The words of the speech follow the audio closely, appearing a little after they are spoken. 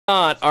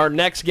Our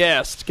next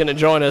guest going to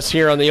join us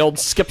here on the old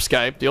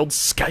Skype, the old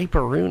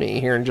Skype-a-rooney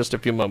here in just a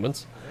few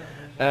moments.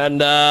 And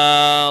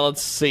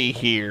let's see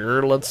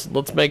here.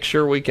 Let's make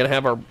sure we can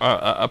have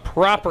a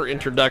proper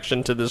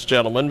introduction to this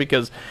gentleman,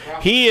 because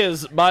he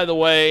is, by the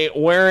way,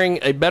 wearing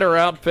a better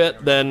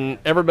outfit than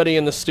everybody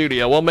in the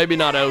studio. Well, maybe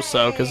not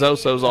Oso, because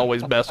Oso's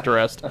always best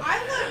dressed.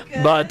 I look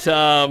good. But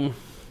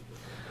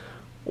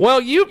well,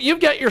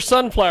 you've got your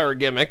sunflower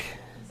gimmick.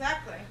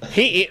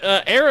 Exactly.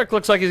 Eric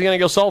looks like he's going to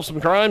go solve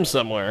some crime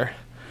somewhere.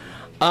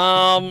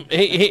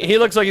 He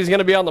looks like he's going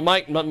to be on the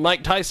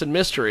Mike Tyson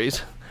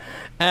Mysteries.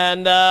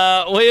 And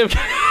we have...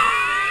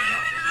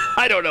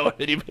 I don't know if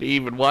anybody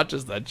even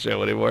watches that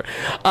show anymore.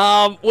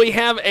 We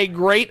have a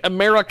great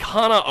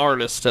Americana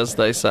artist, as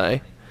they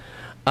say.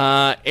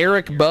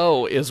 Erick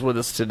Beau is with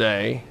us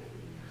today.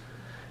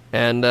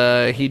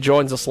 And he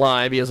joins us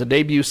live. He has a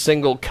debut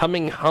single,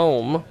 Coming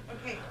Home.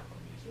 Okay,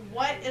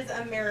 what is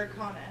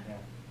Americana?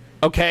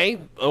 Okay,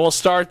 we'll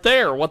start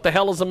there. What the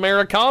hell is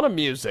Americana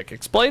music?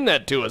 Explain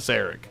that to us,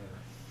 Eric.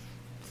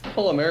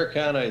 Well,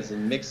 Americana is a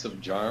mix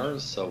of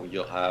genres, so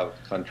you'll have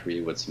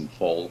country with some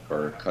folk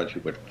or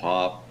country with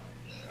pop.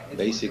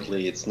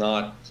 Basically, it's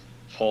not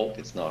folk,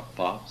 it's not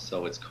pop,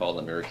 so it's called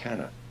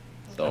Americana.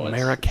 So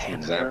Americana.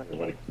 It's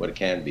exactly what it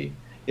can be.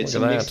 It's a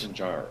mix of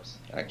genres,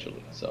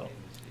 actually. So.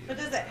 But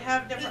does it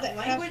have different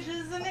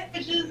languages in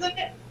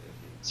it?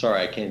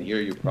 Sorry, I can't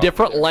hear you properly.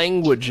 Different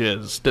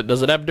languages.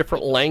 Does it have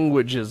different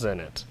languages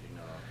in it?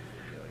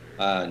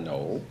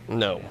 No.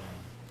 No.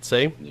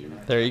 See?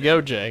 There you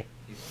go, Jay.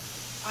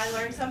 I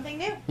learned something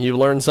new. You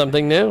learned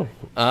something new.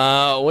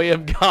 We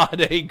have got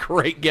a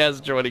great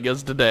guest joining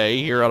us today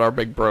here on our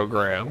big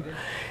program.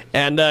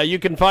 And you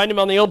can find him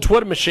on the old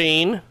Twitter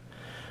machine,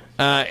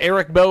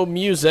 Erick Beau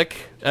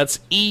Music. That's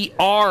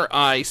ERICKBEAU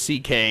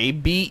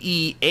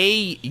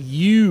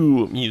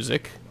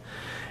Music.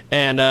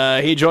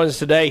 And he joins us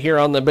today here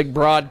on the big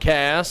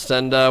broadcast.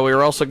 And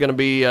we're also going to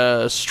be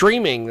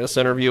streaming this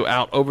interview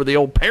out over the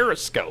old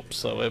Periscope.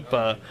 So if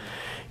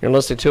you're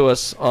listening to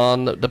us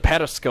on the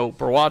Periscope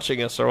or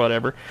watching us or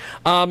whatever.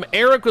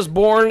 Eric was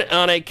born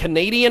on a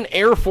Canadian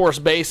Air Force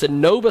base in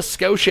Nova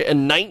Scotia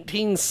in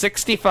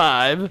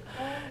 1965.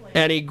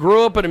 And he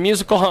grew up in a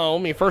musical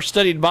home. He first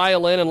studied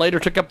violin and later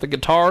took up the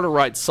guitar to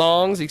write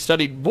songs. He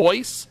studied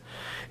voice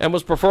and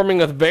was performing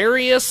with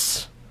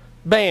various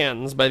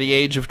bands by the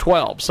age of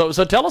 12. So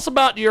tell us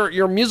about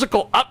your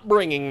musical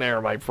upbringing there,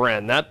 my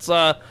friend. That's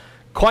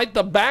quite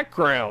the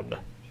background.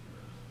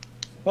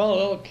 Well,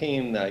 it all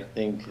came, I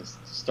think, to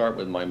start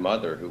with my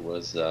mother, who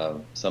was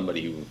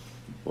somebody who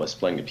was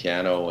playing the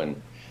piano and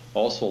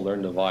also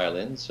learned the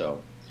violin.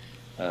 So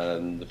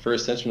the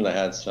first instrument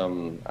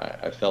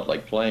I felt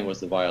like playing was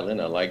the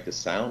violin. I liked the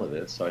sound of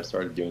it, so I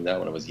started doing that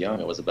when I was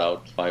young. I was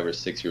about 5 or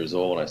 6 years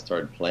old when I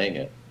started playing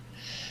it.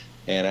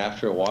 And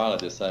after a while, I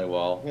decided,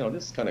 well,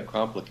 this is kind of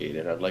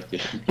complicated. I'd like to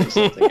do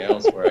something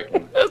else where I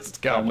can have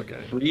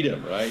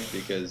freedom, right?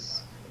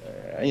 Because,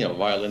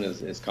 violin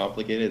is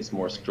complicated. It's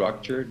more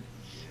structured.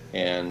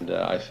 And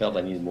I felt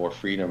I needed more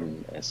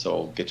freedom. And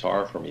so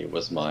guitar for me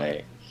was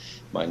my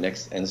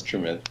next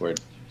instrument, where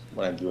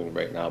what I'm doing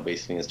right now,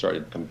 basically, I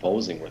started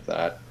composing with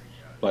that.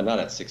 But not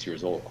at 6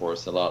 years old, of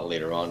course, a lot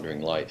later on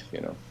during life,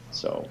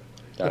 So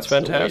that's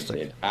fantastic. The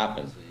way it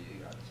happened.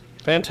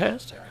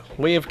 Fantastic.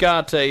 We have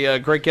got a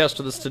great guest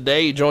with us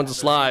today. He joins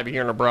us live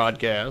here in our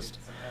broadcast.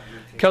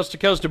 Coast to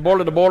coast and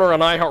border to border on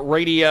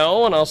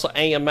iHeartRadio and also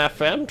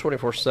AMFM,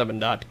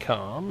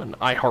 247.com, and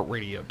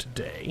iHeartRadio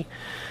today.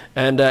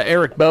 And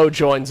Erick Beau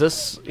joins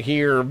us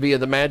here via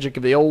the magic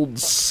of the old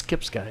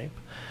Skype.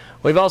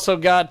 We've also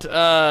got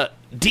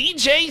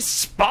DJ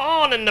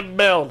Spawn in the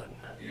building.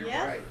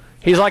 Yeah.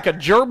 He's like a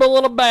gerbil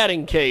in a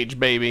batting cage,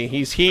 baby.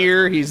 He's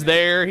here, he's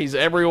there, he's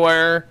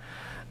everywhere.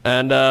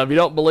 And if you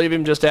don't believe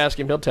him, just ask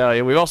him. He'll tell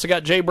you. We've also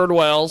got Jay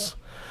Birdwells,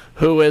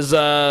 who is,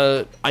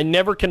 I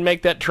never can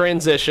make that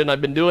transition.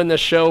 I've been doing this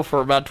show for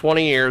about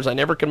 20 years. I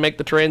never can make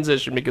the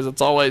transition because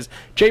it's always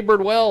Jay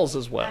Birdwells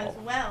as well.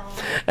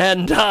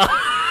 And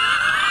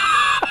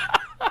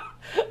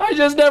I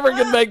just never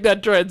can make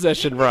that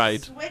transition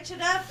right. Switch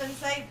it up and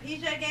say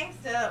PJ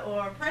Gangsta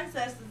or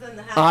Princess is in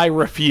the house. I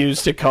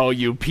refuse to call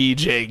you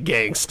PJ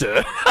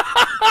Gangsta.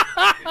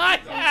 I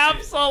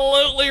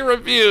absolutely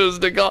refuse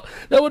to call.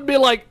 That would be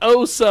like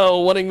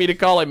Oso wanting me to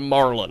call him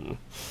Marlon.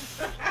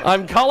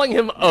 I'm calling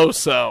him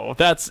Oso.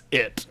 That's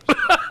it.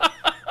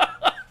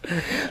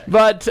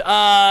 But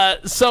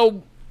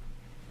so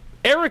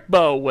Erick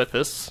Beau with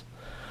us.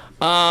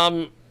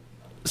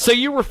 So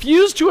you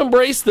refused to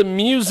embrace the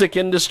music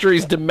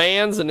industry's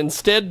demands and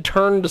instead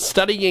turned to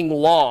studying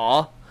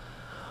law,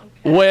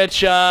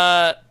 which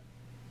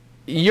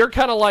you're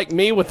kind of like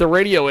me with the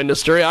radio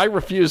industry. I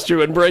refuse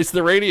to embrace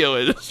the radio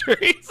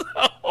industry.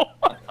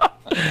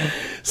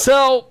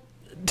 So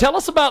tell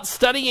us about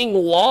studying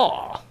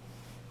law,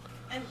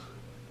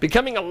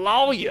 becoming a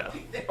lawyer.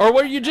 Or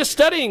were you just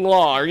studying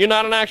law? Are you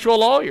not an actual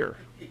lawyer?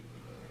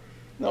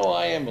 No,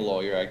 I am a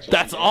lawyer, actually.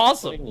 That's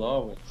awesome.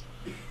 Law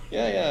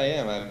Yeah, I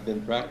am. I've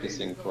been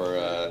practicing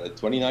for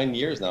 29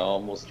 years now,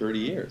 almost 30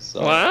 years.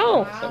 So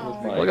Wow. that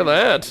was my, Look at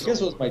that. I guess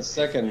it was my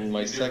second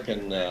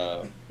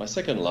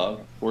love.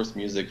 Of course,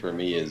 music for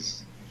me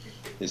is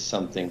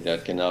something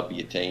that cannot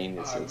be attained.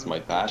 It's my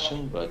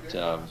passion. But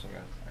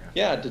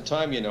yeah, at the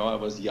time, I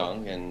was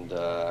young, and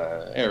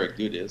Erick,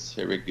 do this,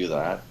 Erick, do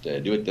that,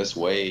 do it this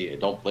way,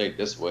 don't play it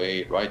this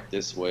way, write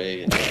this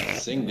way, and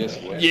sing this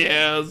way.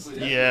 Yes.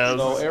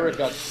 So Erick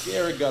got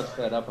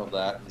fed up of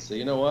that and said,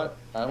 you know what?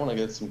 I want to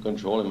get some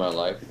control in my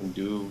life and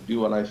do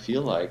what I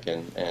feel like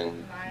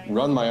and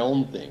run my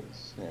own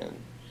things. And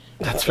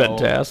That's so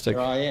fantastic.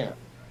 Here I am.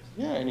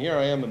 Yeah, and here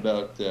I am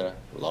about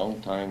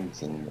long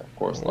times, and of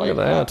course life Look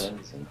at that.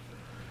 happens. And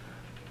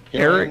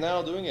here I am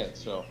now doing it.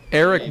 So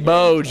Erick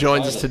Beau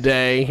joins us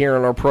today here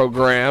on our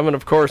program, and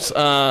of course,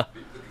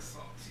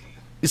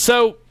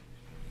 so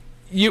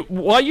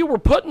while you were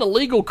putting a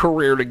legal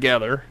career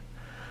together,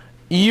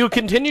 you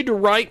continued to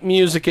write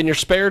music in your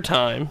spare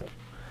time,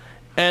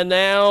 and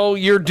now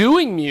you're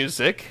doing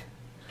music.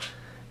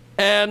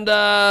 And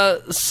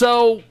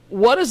so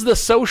what has the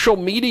social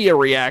media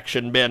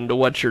reaction been to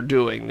what you're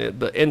doing?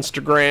 The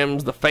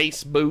Instagrams, the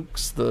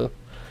Facebooks, the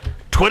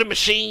Twitter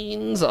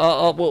machines?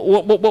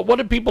 What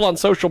do people on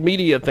social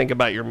media think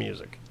about your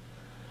music?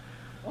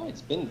 Oh,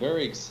 it's been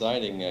very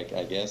exciting,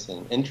 I guess,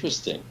 and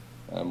interesting.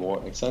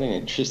 More exciting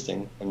and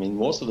interesting. I mean,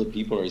 most of the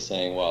people are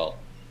saying, well,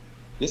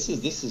 this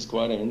is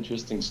quite an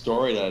interesting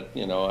story that,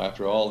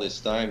 after all this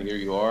time, here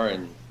you are,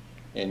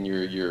 and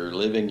you're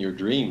living your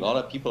dream. A lot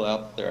of people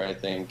out there, I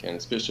think, and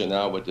especially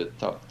now with the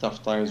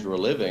tough times we're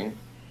living,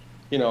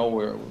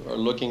 are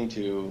looking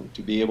to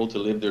be able to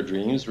live their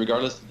dreams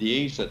regardless of the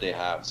age that they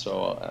have.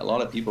 So a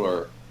lot of people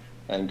are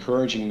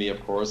encouraging me,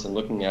 of course, and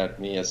looking at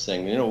me as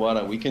saying, you know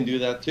what, we can do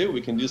that too.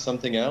 We can do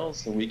something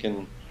else, and we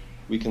can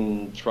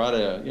try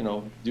to,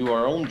 do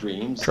our own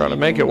dreams. Try to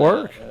make it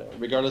work.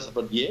 Regardless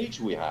of the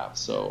age we have.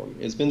 So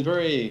it's been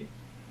very,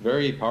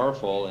 very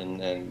powerful, and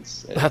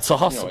that's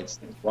awesome. It's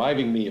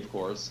driving me, of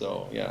course.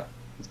 So yeah,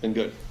 it's been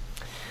good.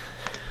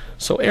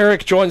 So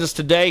Erick joins us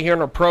today here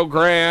in our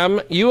program.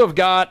 You have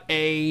got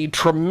a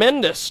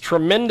tremendous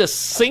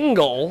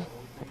single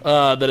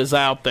that is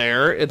out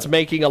there. It's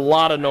making a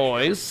lot of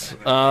noise.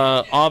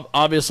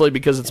 Obviously,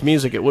 because it's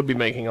music, it would be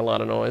making a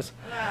lot of noise.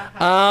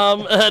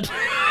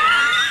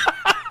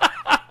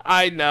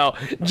 I know.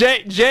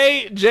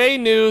 Jay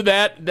knew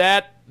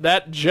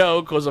that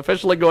joke was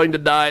officially going to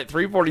die at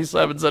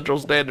 3:47 Central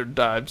Standard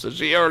Time, so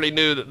she already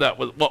knew that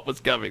was what was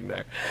coming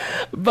there.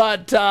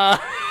 But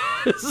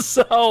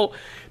so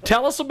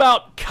tell us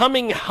about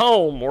Coming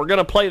Home. We're going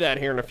to play that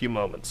here in a few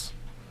moments.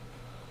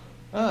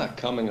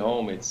 Coming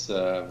home. It's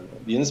the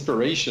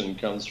inspiration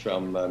comes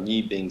from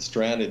me being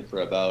stranded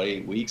for about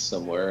 8 weeks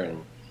somewhere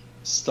and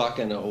stuck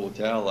in a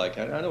hotel. Like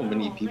I know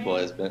many people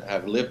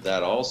have lived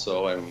that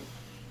also,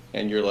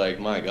 and you're like,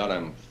 my God,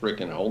 I'm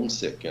freaking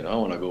homesick, and I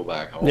want to go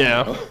back home.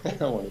 Yeah.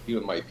 I want to be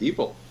with my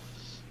people.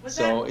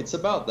 It's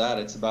about that.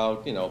 It's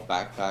about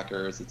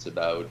backpackers. It's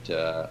about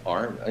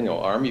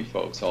army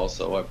folks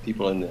also.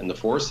 People in the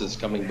forces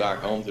coming back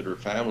home to their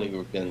family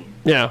who've been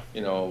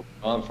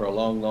gone for a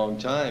long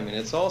time. And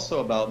it's also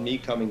about me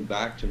coming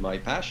back to my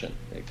passion.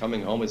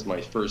 Coming Home is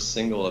my first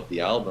single of the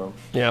album.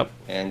 Yeah.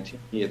 And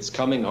it's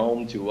coming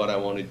home to what I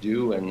want to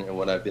do and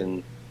what I've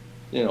been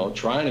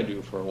trying to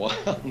do for a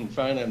while, and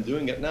finally I'm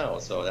doing it now.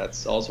 So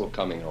that's also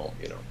coming home.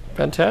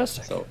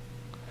 Fantastic. So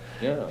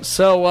yeah.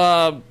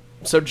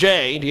 So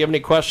Jay, do you have any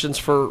questions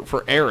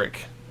for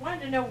Erick? I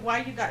wanted to know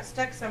why you got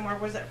stuck somewhere.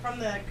 Was it from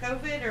the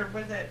COVID or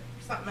was it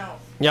something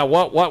else? Yeah,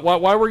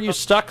 why were you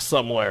stuck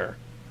somewhere?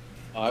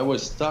 I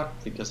was stuck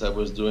because I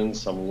was doing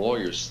some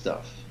lawyer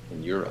stuff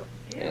in Europe.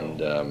 Ew.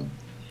 And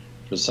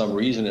for some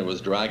reason it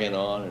was dragging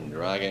on and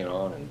dragging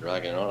on and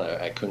dragging on.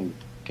 I couldn't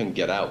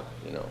get out,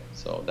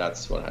 so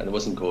that's what it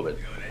wasn't COVID.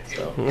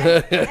 So.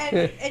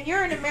 and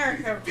you're in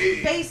America,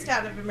 based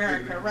out of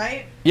America,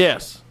 right?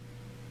 Yes.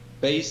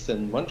 Based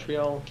in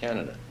Montreal,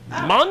 Canada.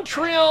 Oh.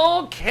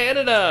 Montreal,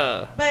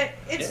 Canada. But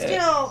it's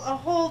still a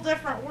whole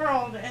different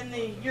world in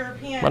the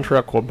European...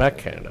 Montreal, Quebec,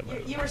 Canada.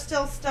 You were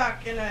still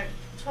stuck in a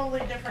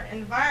totally different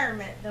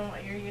environment than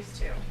what you're used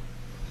to.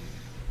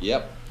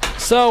 Yep.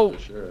 So,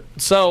 sure.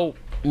 So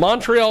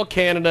Montreal,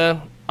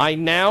 Canada, I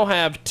now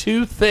have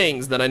two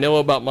things that I know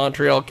about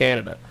Montreal,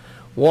 Canada.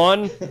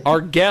 One,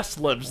 our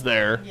guest lives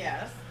there.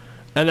 Yes.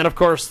 And then, of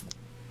course,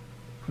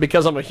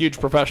 because I'm a huge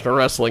professional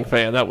wrestling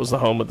fan, that was the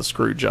home of the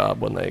screw job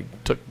when they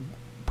took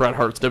Bret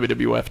Hart's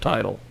WWF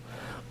title.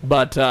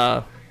 But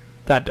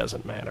that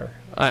doesn't matter.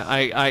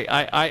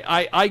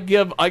 I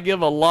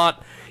give a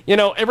lot.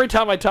 Every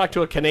time I talk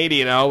to a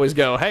Canadian, I always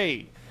go,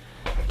 "Hey,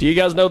 do you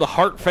guys know the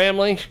Hart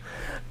family?"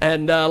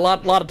 And a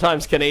lot of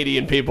times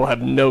Canadian people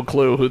have no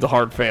clue who the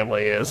Hart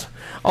family is.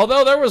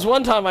 Although there was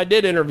one time I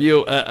did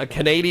interview a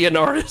Canadian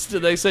artist,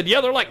 and they said, "Yeah,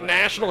 they're like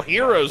national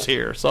heroes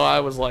here." So I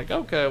was like,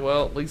 "Okay,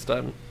 well, at least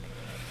I'm."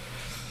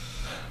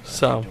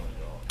 So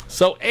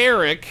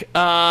Erick,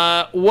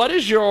 what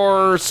is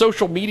your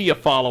social media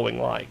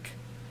following like?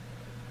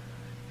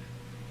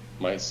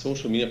 my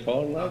social media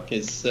following now,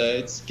 because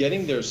it's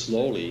getting there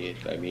slowly.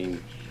 I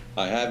mean,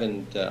 I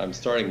haven't. I'm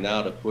starting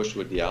now to push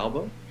with the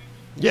album.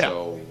 Yeah.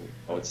 So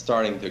it's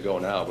starting to go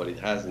now, but it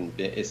hasn't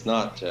been. It's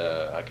not.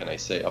 How can I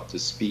say, up to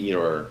speed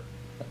or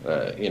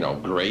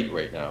great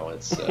right now.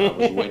 It's. I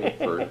was waiting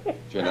to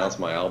announce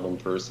my album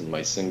first and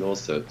my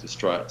singles to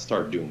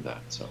start doing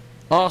that. So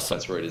awesome.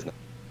 That's where it is now.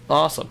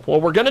 Awesome. Well,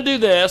 we're going to do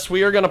this.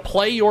 We are going to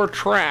play your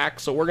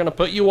track, so we're going to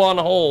put you on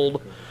hold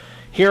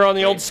here on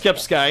the old Skip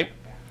Skype,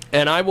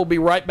 and I will be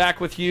right back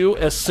with you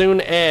as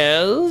soon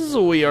as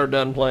we are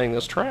done playing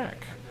this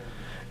track.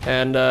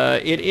 And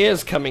it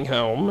is Coming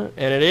Home,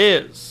 and it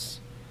is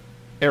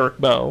Erick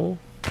Beau,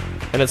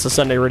 and it's a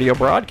Sunday radio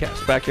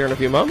broadcast. Back here in a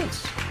few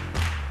moments.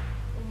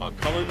 I'm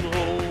coming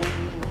home,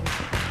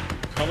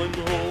 coming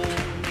home,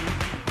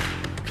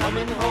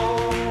 coming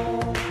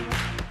home,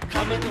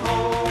 coming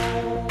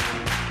home.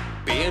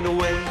 Been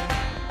away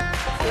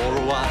for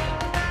a while,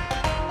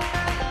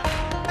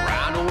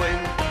 ran away,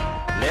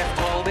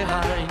 left all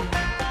behind.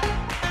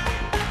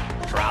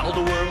 Traveled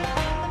the world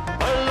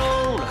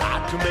alone,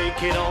 had to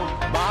make it on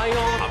my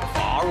own. I'm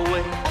far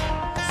away,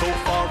 so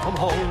far from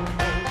home.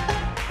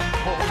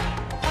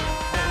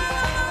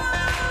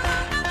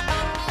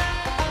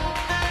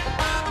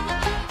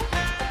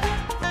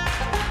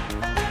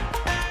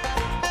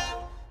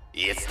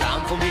 It's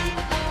time for me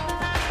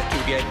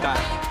to get back.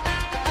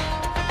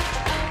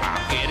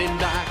 I'm getting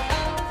back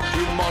to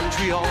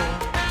Montreal.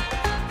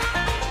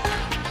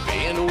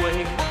 Been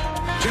away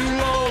too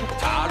long,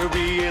 tired of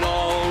being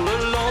all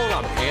alone.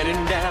 I'm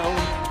heading down,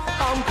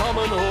 I'm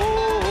coming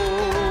home.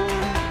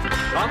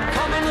 I'm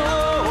coming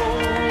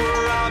home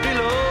where I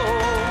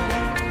belong.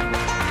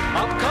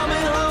 I'm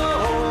coming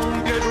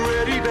home, get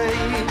ready,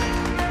 babe.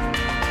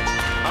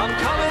 I'm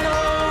coming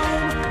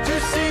home to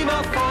see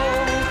my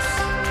folks,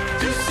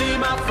 to see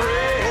my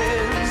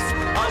friends.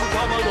 I'm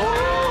coming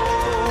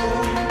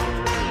home.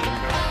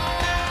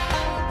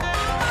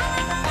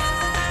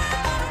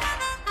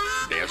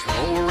 There's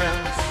nowhere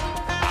else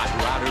I'd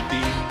rather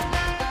be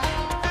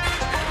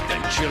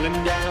than chilling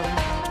down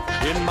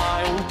in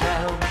my own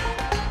town.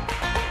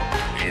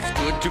 It's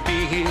good to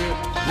be here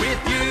with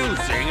you,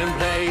 singing,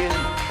 playing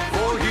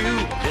for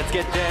you. Let's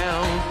get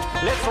down,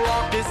 let's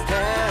rock this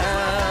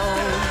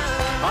town.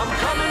 I'm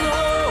coming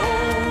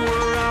home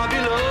where I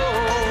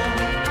belong.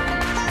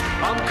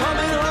 I'm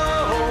coming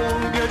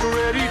home, get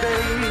ready,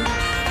 babe.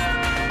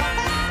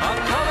 I'm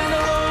coming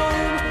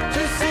home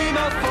to see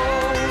my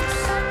folks,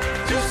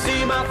 to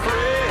see my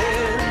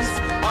friends.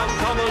 I'm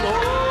coming home.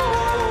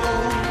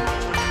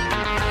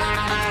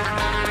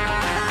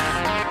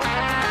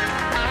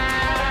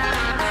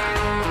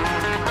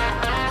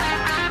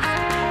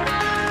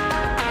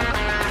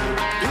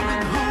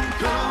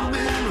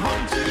 Coming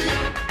home to you.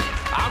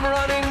 I'm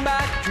running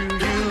back to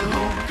you.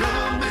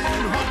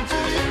 Coming home to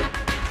you.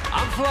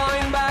 I'm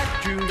flying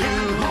back to you.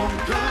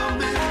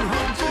 Coming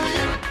home to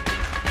you.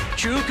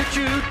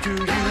 Choo-ka-choo to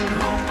you.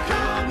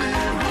 Coming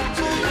home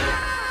to you.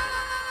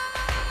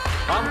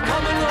 I'm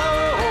coming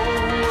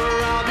home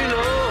where I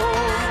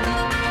belong.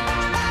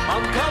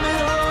 I'm coming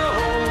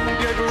home,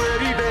 get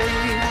ready,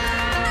 babe.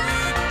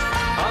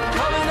 I'm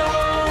coming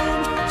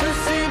home to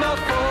see my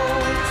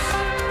folks,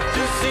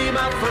 to see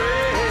my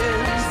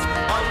friends.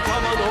 I'm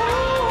coming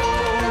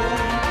home.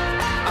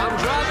 I'm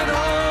driving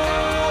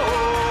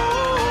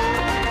home.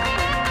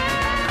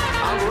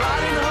 I'm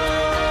riding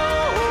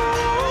home.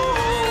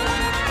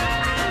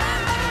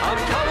 I'm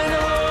coming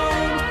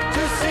home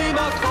to see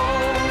my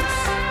folks,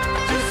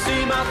 to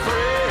see my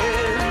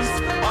friends.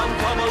 I'm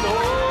coming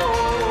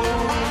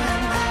home.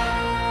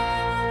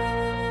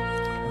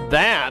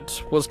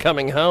 That was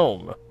Coming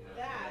Home.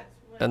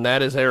 And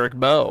that is Erick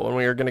Beau, and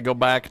we are going to go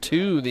back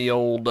to the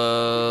old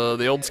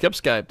Skip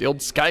Skype, the old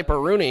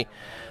Skype-a-rooney.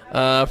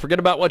 Forget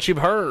about what you've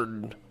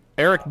heard.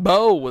 Erick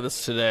Beau with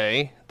us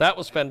today. That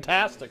was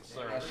fantastic,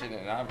 sir. I really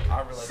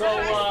So, How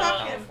do I stalk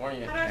him?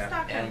 California. How do I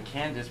stalk him? And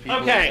Kansas people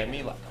Okay. look at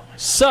me like, oh my,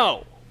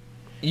 So,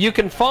 you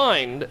can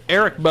find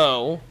Erick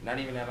Beau not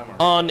even that I'm a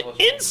on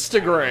ridiculous-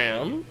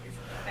 Instagram,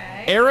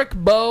 Okay. Erick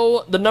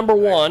Beau, the number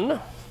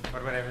one.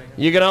 What about everything?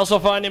 You can also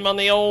find him on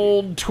the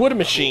old Twitter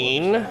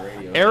machine,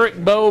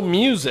 Erick Beau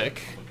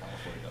Music.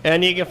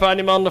 And you can find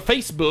him on the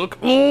Facebook.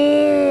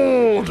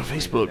 Ooh, the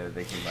Facebook.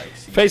 They can, like,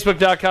 see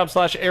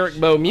Facebook.com/Erick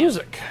Beau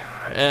Music.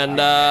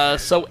 And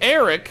so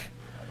Erick,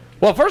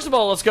 well, first of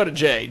all, let's go to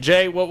Jay.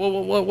 Jay,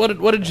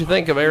 what did you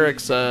think of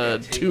Erick's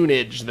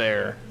tunage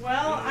there?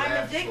 Well,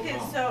 I'm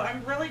addicted, so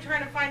I'm really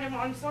trying to find him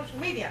on social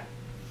media.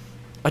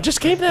 I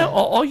just gave that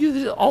all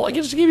I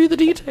just gave you the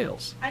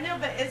details. I know,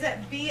 but is it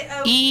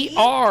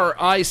ERICKBEAU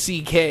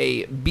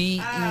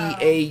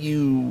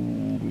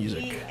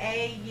music.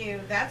 B-A-U?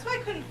 That's why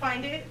I couldn't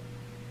find it.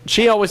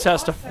 She always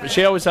has to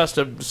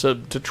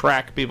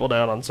track people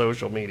down on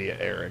social media,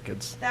 Erick.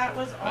 It's That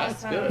was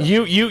That's awesome. good.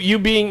 you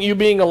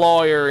being a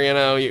lawyer, you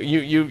know,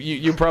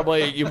 you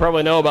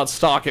probably know about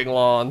stalking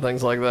law and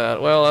things like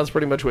that. Well, that's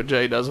pretty much what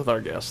Jay does with our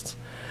guests.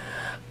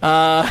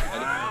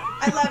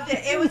 I loved it.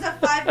 It was a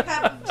 5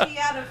 cup of tea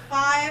out of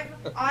 5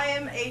 on I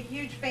am a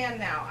huge fan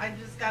now. I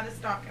just got to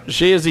stalk him.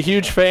 She is a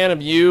huge fan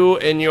of you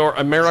and your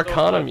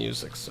Americana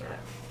music, sir.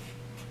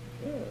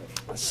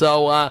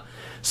 So,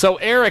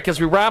 Eric, as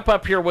we wrap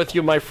up here with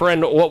you, my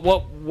friend,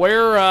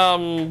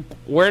 when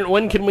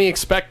can we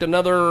expect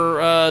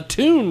another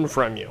tune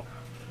from you?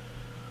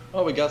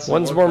 Oh, we got some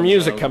When's more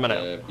music coming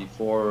out?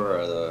 Before,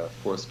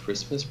 of course,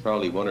 Christmas,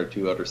 probably 1 or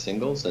 2 other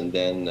singles, and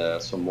then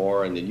some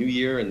more in the new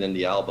year, and then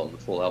the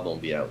full album will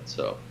be out.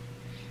 So,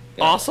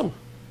 yeah. Awesome.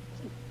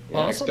 Yeah,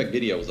 Awesome. I expect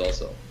videos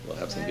also. We'll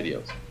have some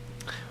videos.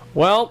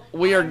 Well,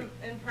 we are... I'm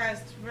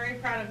impressed. Very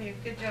proud of you.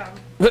 Good job.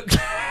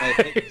 Hey,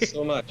 thank you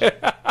so much.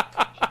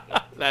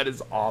 That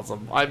is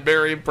awesome. I'm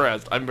very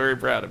impressed. I'm very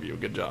proud of you.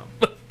 Good job.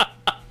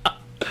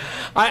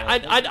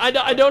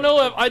 I don't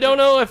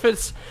know if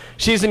it's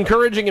she's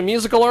encouraging a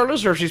musical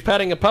artist or if she's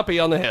patting a puppy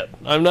on the head.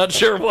 I'm not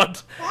sure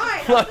what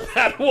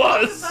that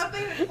was.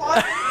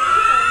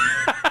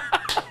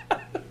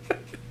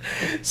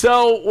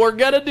 So we're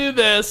gonna do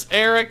this.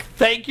 Eric,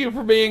 thank you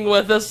for being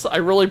with us. I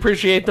really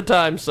appreciate the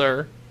time,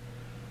 sir.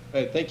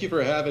 Hey, thank you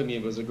for having me.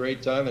 It was a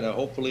great time, and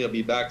hopefully I'll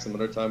be back some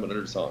other time with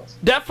other songs.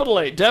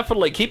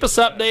 Definitely. Keep us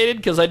updated,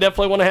 because I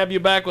definitely want to have you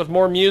back with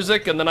more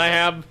music, and then I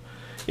have,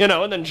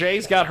 and then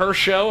Jay's got her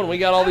show, and we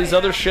got all these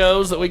other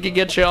shows that we could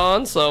get you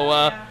on,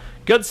 so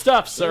good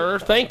stuff, sir.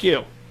 Thank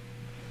you.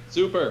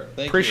 Super.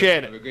 Thank you. Appreciate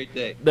it. Have a great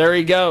day. There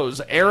he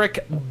goes,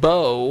 Erick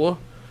Beau,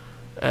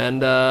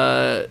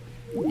 and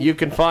you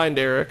can find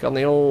Eric on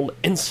the old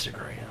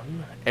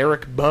Instagram,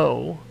 Erick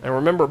Beau, and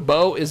remember,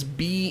 Beau is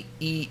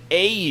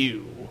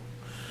B-E-A-U.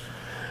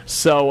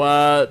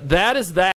 So that is that.